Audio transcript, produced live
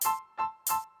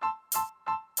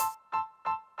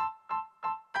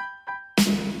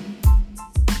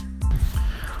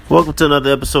Welcome to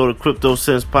another episode of Crypto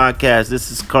Sense Podcast. This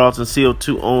is Carlton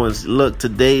CO2 Owens. Look,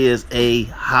 today is a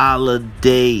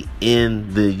holiday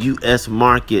in the U.S.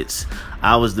 markets.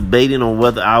 I was debating on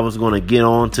whether I was going to get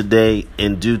on today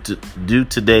and do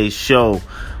today's show,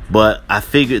 but I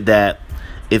figured that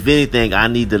if anything, I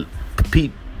need to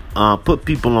put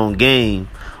people on game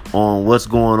on what's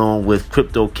going on with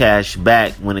crypto cash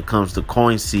back when it comes to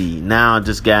CoinSeed. Now I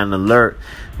just got an alert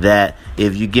that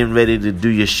if you're getting ready to do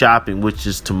your shopping, which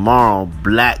is tomorrow,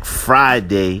 Black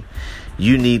Friday,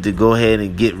 you need to go ahead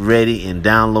and get ready and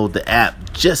download the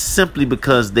app, just simply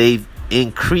because they've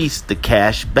increased the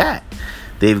cash back.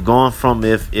 They've gone from,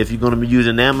 if you're going to be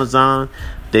using Amazon,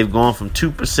 they've gone from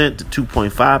 2% to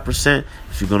 2.5%.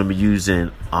 If you're going to be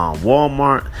using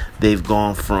Walmart, they've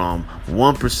gone from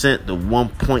 1% to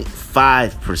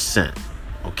 1.5%.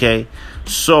 Okay,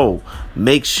 so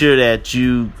make sure that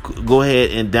you go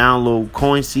ahead and download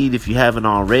CoinSeed if you haven't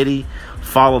already.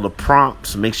 Follow the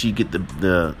prompts. Make sure you get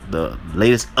the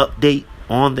latest update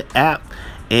on the app.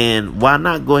 And why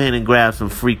not go ahead and grab some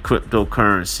free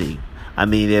cryptocurrency? I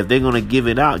mean, if they're going to give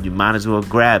it out, you might as well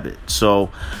grab it. So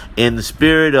in the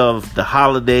spirit of the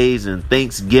holidays and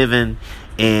Thanksgiving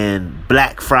and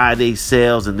Black Friday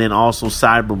sales, and then also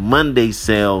Cyber Monday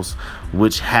sales,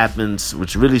 which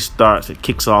really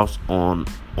kicks off on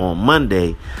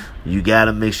Monday, you got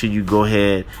to make sure you go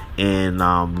ahead and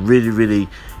really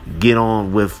get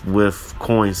on with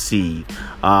CoinSeed.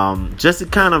 Just to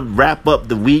kind of wrap up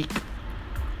the week,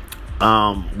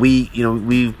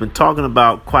 we've been talking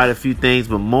about quite a few things,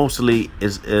 but mostly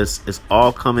it's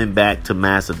all coming back to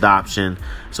mass adoption.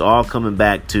 It's all coming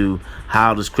back to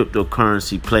how does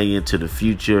cryptocurrency play into the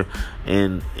future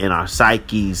and in our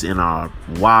psyches, in our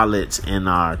wallets, in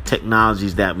our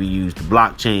technologies that we use, the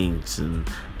blockchains and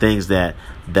things that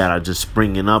are just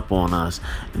springing up on us.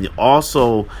 And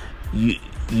also, you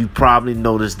probably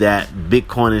noticed that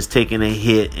Bitcoin is taking a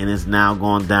hit and is now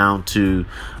going down to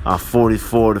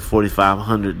 $4,400 to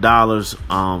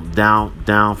 $4,500,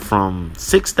 down from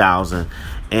 $6,000.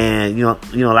 And you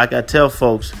know, like I tell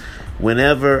folks,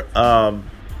 whenever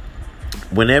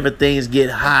things get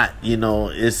hot,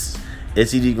 it's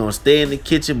either gonna stay in the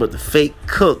kitchen, but the fake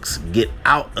cooks get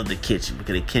out of the kitchen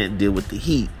because they can't deal with the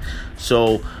heat.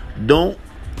 So don't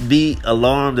be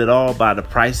alarmed at all by the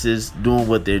prices doing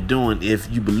what they're doing.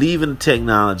 If you believe in the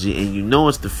technology and you know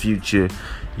it's the future,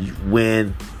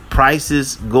 when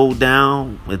prices go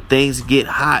down, when things get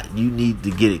hot, you need to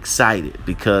get excited,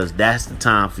 because that's the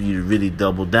time for you to really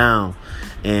double down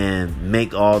and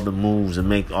make all the moves and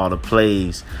make all the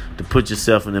plays to put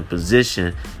yourself in a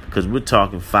position, because we're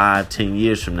talking 5-10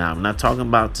 years from now. We're not talking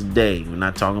about today. We're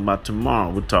not talking about tomorrow.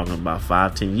 We're talking about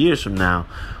 5-10 years from now.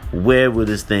 Where will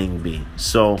this thing be?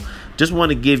 So just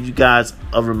want to give you guys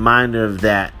a reminder of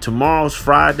that. Tomorrow's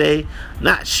Friday.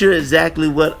 Not sure exactly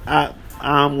what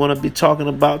I'm going to be talking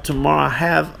about tomorrow. I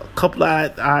have a couple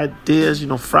of ideas.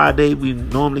 Friday we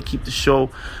normally keep the show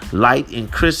light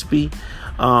and crispy.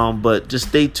 But just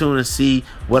stay tuned and see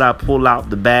what I pull out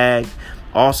the bag.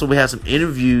 Also, we have some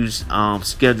interviews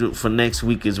scheduled for next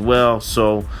week as well.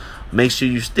 So make sure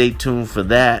you stay tuned for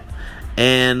that.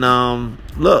 And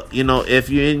look, if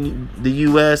you're in the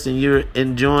U.S. and you're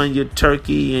enjoying your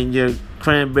turkey and your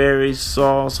cranberry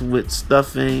sauce with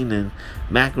stuffing and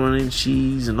macaroni and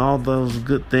cheese and all those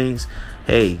good things,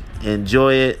 hey,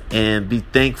 enjoy it and be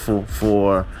thankful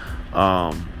for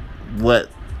what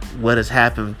has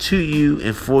happened to you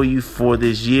and for you for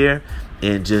this year.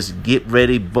 And just get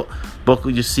ready, buckle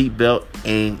your seatbelt,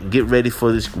 and get ready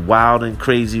for this wild and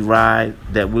crazy ride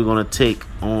that we're going to take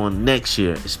on next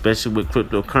year, especially with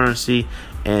cryptocurrency,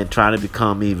 and try to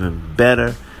become even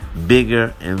better,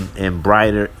 bigger, and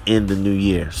brighter in the new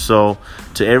year. So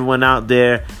to everyone out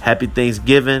there, happy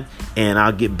Thanksgiving, and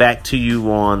I'll get back to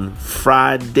you on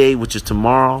Friday, which is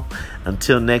tomorrow.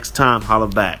 Until next time, holla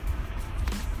back.